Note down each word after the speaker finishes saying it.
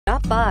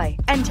Stop by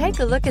and take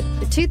a look at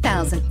the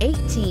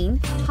 2018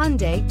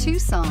 Hyundai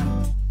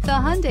Tucson. The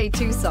Hyundai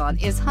Tucson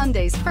is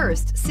Hyundai's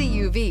first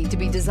CUV to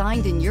be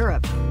designed in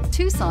Europe.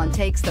 Tucson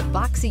takes the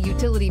boxy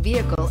utility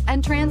vehicle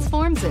and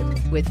transforms it.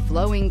 With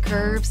flowing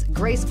curves,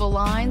 graceful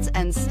lines,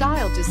 and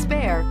style to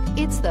spare,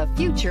 it's the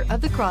future of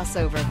the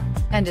crossover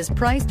and is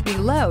priced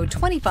below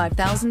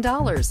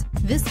 $25,000.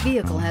 This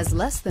vehicle has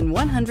less than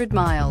 100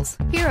 miles.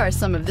 Here are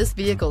some of this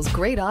vehicle's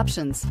great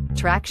options: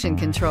 traction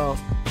control,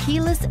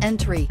 keyless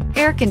entry,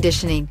 air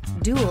conditioning,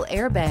 dual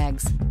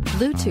airbags,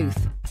 Bluetooth,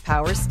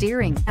 power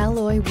steering,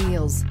 alloy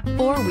wheels,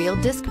 four-wheel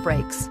disc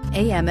brakes,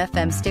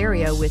 AM/FM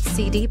stereo with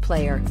CD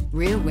player,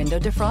 rear window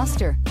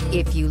defroster.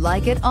 If you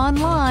like it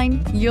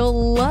online,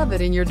 you'll love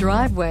it in your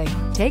driveway.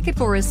 Take it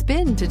for a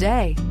spin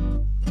today.